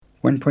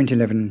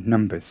1.11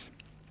 Numbers.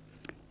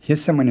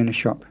 Here's someone in a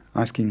shop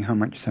asking how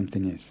much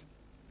something is.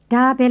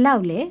 Da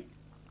belaule.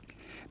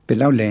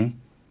 Belaule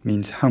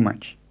means how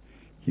much.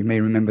 You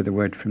may remember the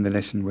word from the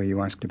lesson where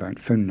you asked about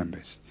phone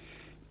numbers.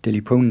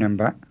 Telephone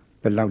number,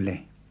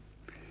 belaule.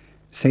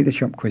 Say the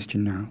shop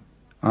question now,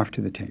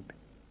 after the tape.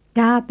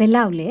 Da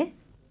belaule.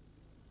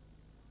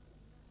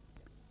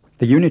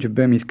 The unit of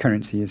Burmese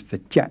currency is the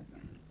kyat.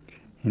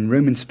 In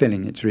Roman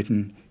spelling it's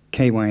written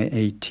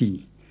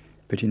Kyat,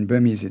 but in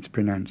Burmese it's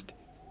pronounced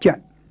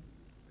kyat.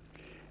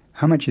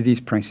 How much are these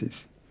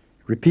prices?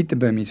 Repeat the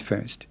Burmese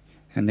first,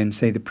 and then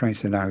say the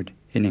price aloud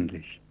in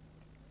English.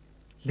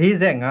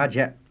 45 ကျ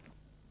ပ်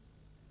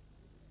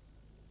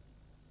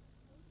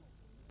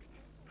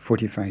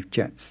 45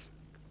 kyats.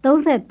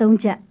 33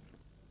ကျပ်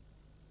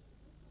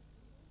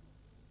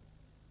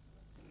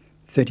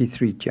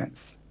 33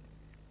 kyats.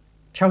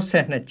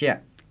 62ကျ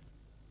ပ်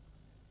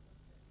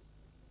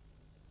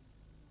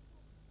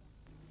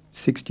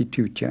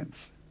 62 kyats.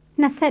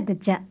 21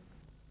ကျပ်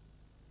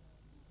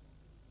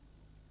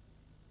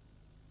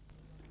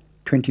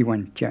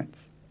 21 kyats.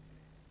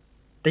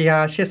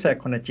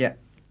 189ကျပ်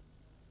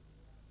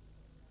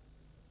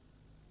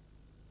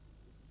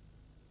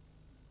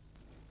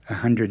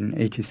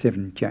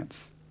 187 kyats.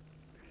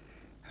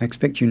 I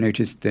expect you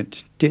noticed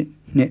that dit,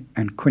 nit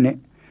and kunet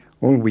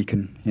all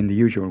weaken in the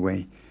usual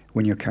way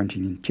when you're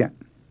counting in kyat.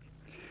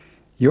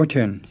 Your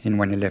turn in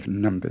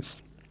 111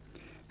 numbers.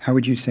 How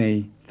would you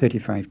say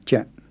 35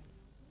 kyat?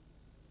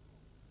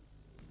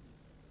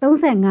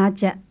 35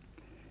ကျပ်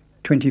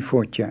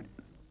 24 kyat.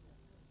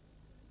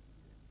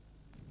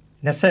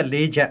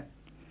 24ကျပ်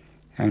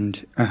And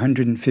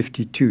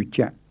 152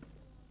 kyat.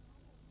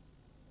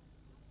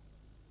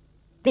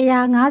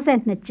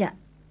 152ကျပ်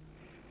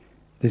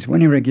There's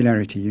one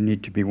irregularity you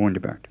need to be warned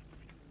about.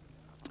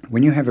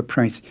 When you have a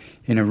price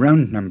in a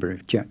round number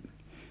of kyat,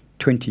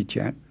 20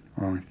 kyat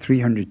or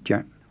 300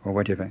 kyat or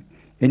whatever,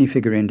 any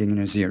figure ending in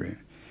a zero,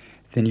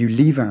 then you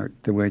leave out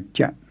the word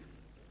kyat.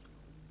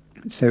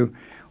 So,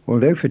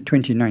 although for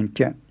 29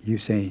 kyat you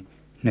say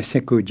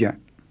naseko kyat,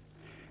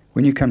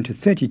 when you come to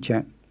 30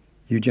 kyat,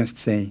 you just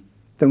say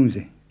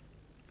thonze.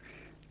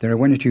 There are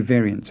one or two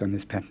variants on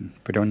this pattern,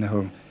 but on the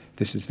whole,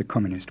 this is the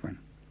commonest one.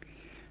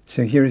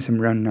 So here are some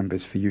round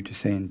numbers for you to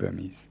say in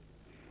Burmese.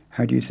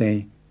 How do you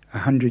say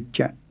 100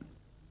 kyat?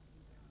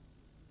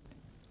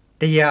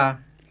 100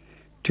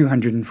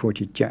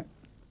 240 kyat.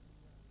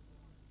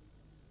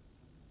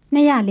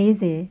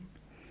 240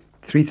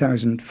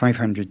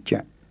 3,500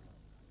 kyat.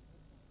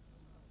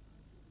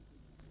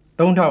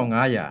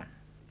 3500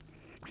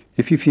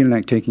 If you feel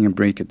like taking a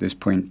break at this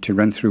point to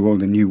run through all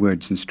the new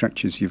words and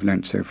structures you've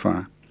learnt so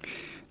far,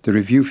 the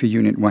review for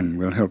Unit 1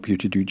 will help you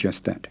to do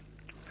just that.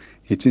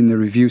 It's in the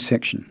review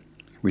section,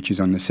 which is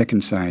on the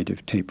second side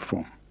of Tape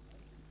 4.